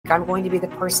I'm going to be the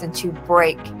person to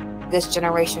break this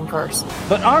generation curse.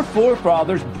 But our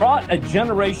forefathers brought a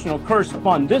generational curse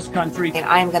upon this country. And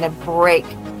I am going to break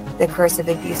the curse of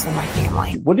abuse in my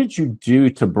family. What did you do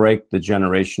to break the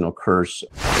generational curse?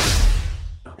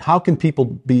 How can people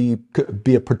be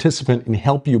a participant and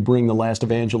help you bring the Last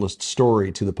Evangelist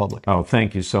story to the public? Oh,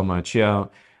 thank you so much. Yeah,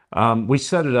 we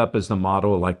set it up as the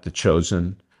model like The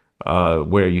Chosen,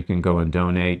 where you can go and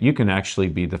donate. You can actually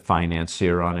be the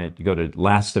financier on it. You go to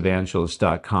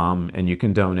lastevangelist.com and you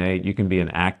can donate. You can be an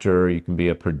actor, you can be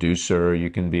a producer, you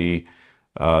can be,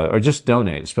 or just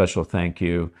donate. Special thank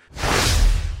you.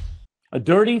 A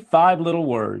dirty 5-letter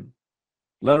word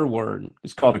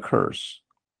is called a curse.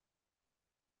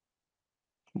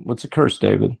 What's a curse,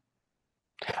 David?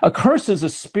 A curse is a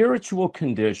spiritual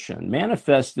condition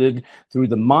manifested through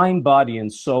the mind, body,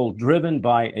 and soul, driven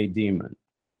by a demon.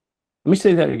 Let me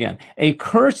say that again. A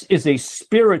curse is a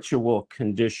spiritual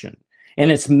condition, and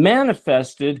it's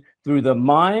manifested through the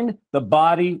mind, the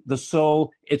body, the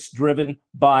soul. It's driven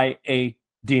by a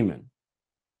demon.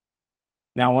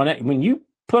 Now, when you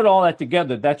put all that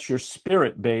together, that's your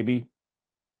spirit, baby.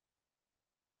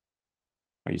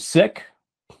 Are you sick?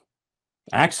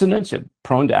 Accidents? You're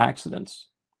prone to accidents.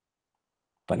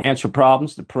 Financial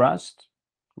problems, depressed,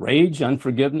 rage,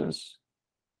 unforgiveness,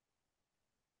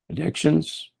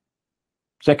 addictions.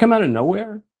 Does that come out of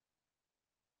nowhere?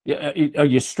 Are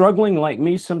you struggling like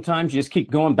me sometimes? You just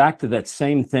keep going back to that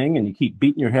same thing and you keep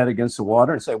beating your head against the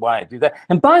water and say, why I do that?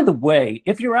 And by the way,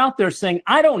 if you're out there saying,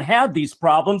 I don't have these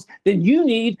problems, then you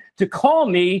need to call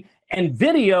me and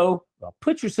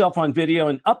put yourself on video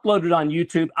and upload it on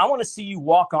YouTube. I want to see you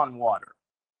walk on water.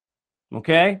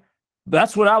 Okay?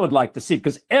 That's what I would like to see,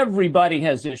 because everybody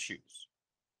has issues.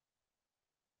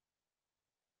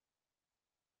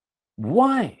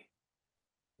 Why?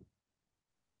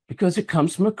 Because it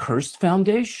comes from a cursed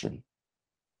foundation.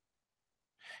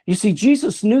 You see,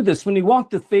 Jesus knew this when he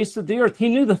walked the face of the earth. He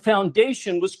knew the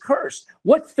foundation was cursed.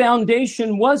 What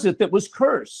foundation was it that was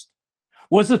cursed?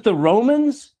 Was it the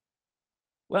Romans?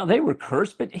 Well, they were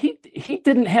cursed, but he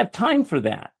didn't have time for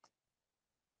that.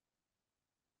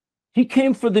 He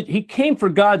came for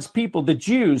God's people, the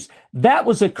Jews. That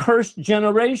was a cursed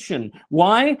generation.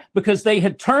 Why? Because they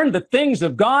had turned the things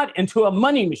of God into a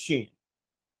money machine.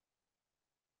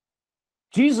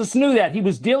 Jesus knew that. He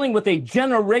was dealing with a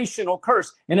generational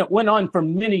curse, and it went on for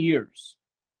many years.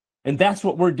 And that's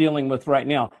what we're dealing with right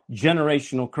now,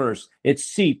 generational curse. It's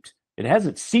seeped. It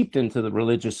hasn't seeped into the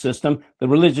religious system. The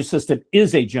religious system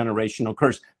is a generational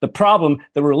curse. The problem,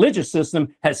 the religious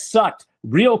system has sucked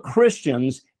real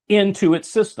Christians into its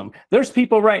system. There's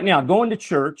people right now going to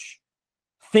church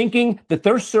thinking that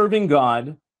they're serving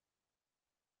God,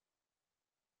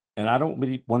 and I don't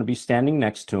really want to be standing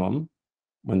next to them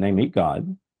when they meet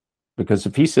God, because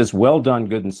if he says, well done,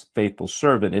 good and faithful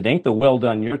servant, it ain't the well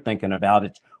done you're thinking about.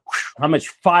 It's how much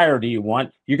fire do you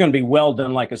want? You're going to be well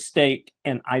done like a steak,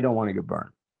 and I don't want to get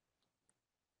burned.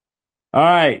 All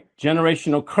right,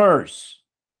 generational curse.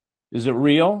 Is it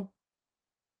real?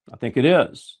 I think it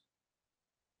is.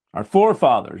 Our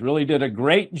forefathers really did a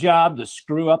great job to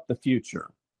screw up the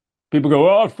future. People go,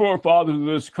 oh, forefathers of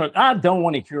this country. I don't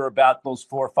want to hear about those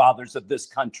forefathers of this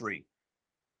country.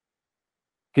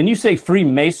 Can you say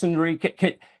Freemasonry?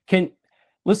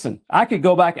 Listen, I could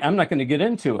go back. I'm not going to get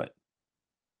into it.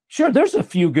 Sure, there's a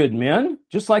few good men,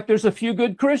 just like there's a few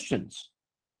good Christians.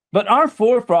 But our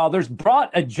forefathers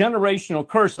brought a generational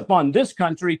curse upon this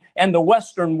country and the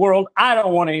Western world. I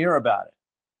don't want to hear about it.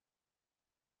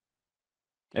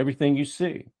 Everything you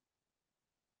see.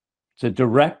 It's a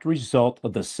direct result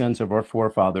of the sins of our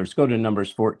forefathers. Go to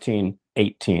Numbers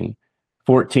 14:18.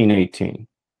 14:18.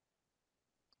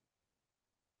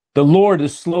 The Lord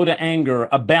is slow to anger,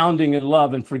 abounding in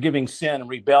love and forgiving sin and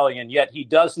rebellion, yet he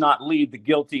does not leave the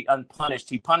guilty unpunished.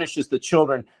 He punishes the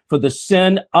children for the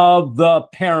sin of the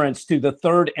parents to the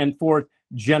third and fourth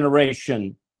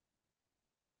generation.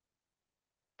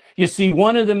 You see,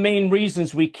 one of the main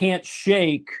reasons we can't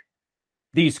shake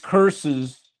these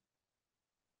curses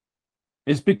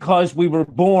is because we were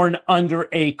born under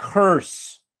a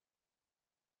curse,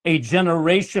 a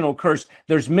generational curse.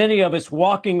 There's many of us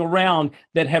walking around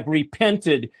that have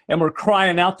repented and we're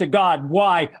crying out to God.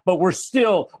 Why? But we're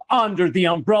still under the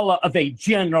umbrella of a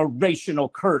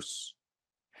generational curse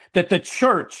that the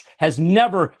church has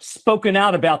never spoken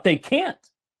out about. They can't.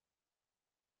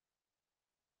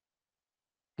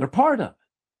 They're part of it.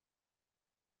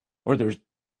 Or they're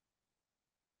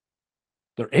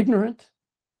ignorant.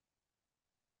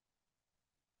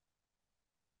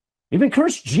 Even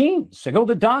cursed genes. I go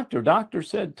to the doctor. Doctor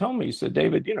told me, he said,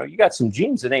 David, you got some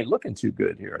genes that ain't looking too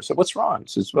good here. I said, what's wrong? He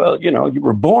says, well, you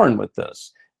were born with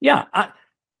this. Yeah,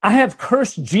 I have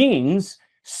cursed genes,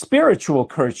 spiritual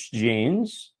cursed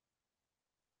genes.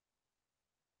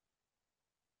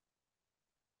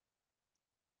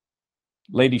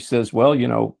 Lady says, well, you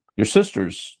know, your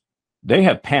sisters, they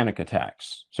have panic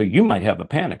attacks. So you might have a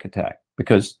panic attack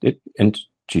because and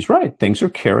she's right, things are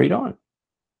carried on.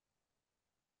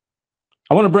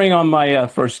 I want to bring on my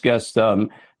first guest,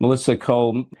 Melissa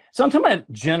Cole. So I'm talking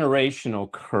about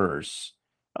generational curse.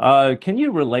 Can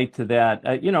you relate to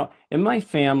that? You know, in my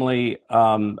family,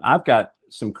 I've got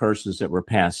some curses that were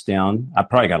passed down. I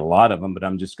probably got a lot of them, but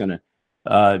I'm just going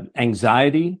to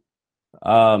anxiety,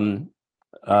 you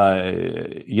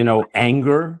know,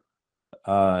 anger.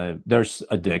 There's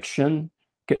addiction.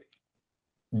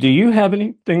 Do you have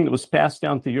anything that was passed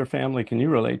down to your family? Can you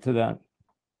relate to that?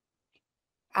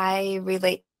 I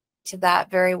relate to that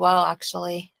very well,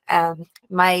 actually. There's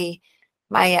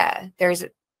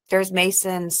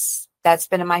Masons that's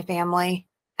been in my family.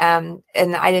 And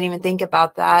I didn't even think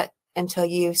about that until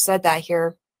you said that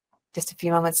here just a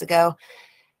few moments ago.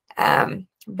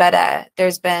 But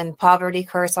there's been poverty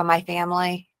curse on my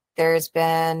family. There's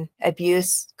been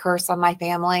abuse curse on my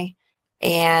family.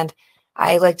 And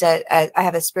I looked at, I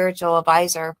have a spiritual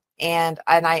advisor, and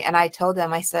I told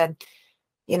them, I said,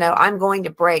 you know, I'm going to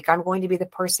be the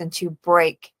person to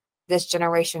break this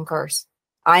generation curse.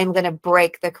 I'm going to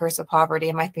break the curse of poverty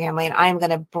in my family, and I'm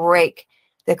going to break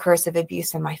the curse of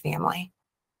abuse in my family.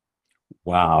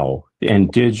 Wow.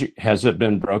 And has it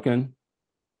been broken?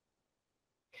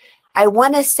 I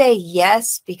want to say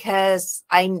yes, because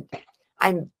I'm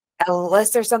unless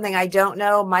there's something I don't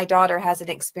know, my daughter hasn't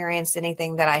experienced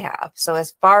anything that I have. So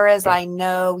as far as I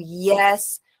know,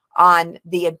 yes. On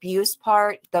the abuse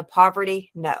part, the poverty,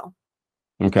 no.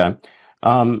 Okay.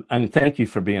 And thank you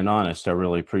for being honest. I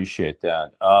really appreciate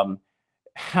that.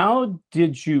 How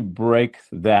did you break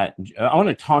that? I want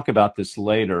to talk about this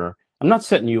later. I'm not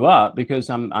setting you up because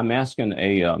I'm asking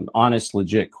a honest,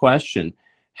 legit question.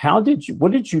 What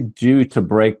did you do to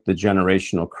break the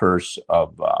generational curse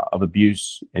of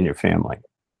abuse in your family?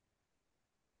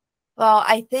 Well,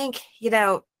 I think, you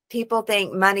know, people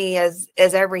think money is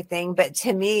everything, but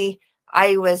to me,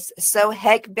 I was so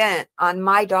heck bent on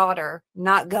my daughter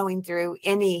not going through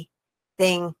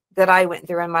anything that I went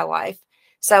through in my life.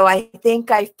 So I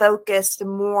think I focused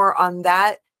more on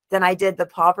that than I did the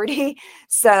poverty.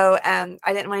 So I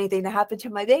didn't want anything to happen to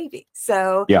my baby.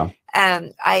 So yeah.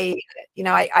 I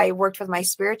worked with my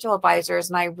spiritual advisors,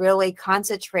 and I really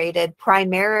concentrated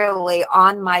primarily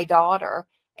on my daughter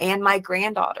and my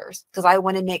granddaughters, because I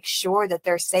want to make sure that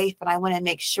they're safe, and I want to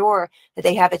make sure that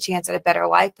they have a chance at a better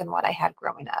life than what I had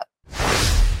growing up.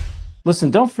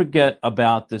 Listen, don't forget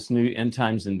about this new End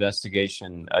Times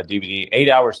Investigation DVD,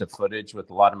 8 hours of footage with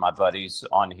a lot of my buddies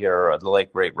on here, the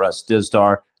late great Russ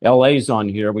Dizdar. LA's on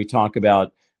here. We talk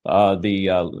about the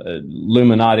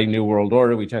Illuminati New World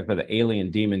Order. We talk about the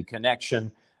alien demon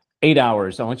connection. 8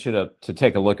 hours. I want you to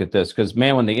take a look at this, because,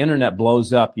 man, when the internet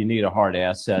blows up, you need a hard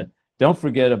asset. Don't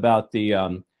forget about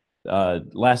the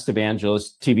Last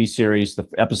Evangelist TV series, the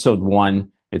episode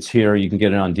 1. It's here. You can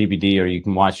get it on DVD, or you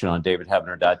can watch it on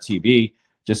davidheavener.tv.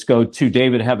 Just go to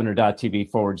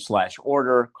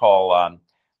davidheavener.tv/order, call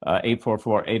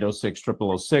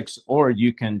 844-806-0006, or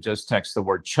you can just text the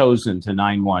word chosen to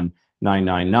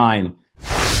 91999.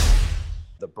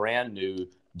 The brand new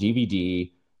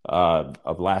DVD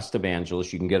of Last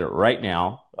Evangelist. You can get it right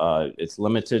now. It's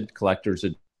limited collector's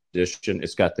edition.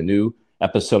 It's got the new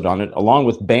episode on it, along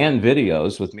with band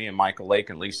videos with me and Michael Lake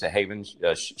and Lisa Havens,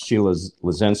 Sheila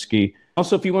Lazinski.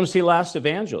 Also, if you want to see Last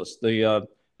Evangelist, the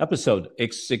episode,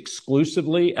 it's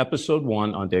exclusively episode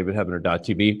 1 on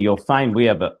davidheavener.tv. You'll find we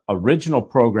have an original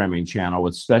programming channel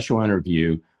with special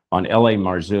interview on L.A.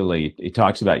 Marzulli. He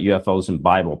talks about UFOs and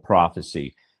Bible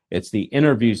prophecy. It's the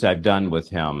interviews I've done with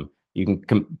him. You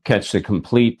can catch the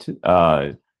complete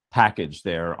package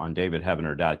there on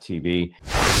davidheavener.tv.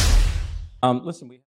 Listen,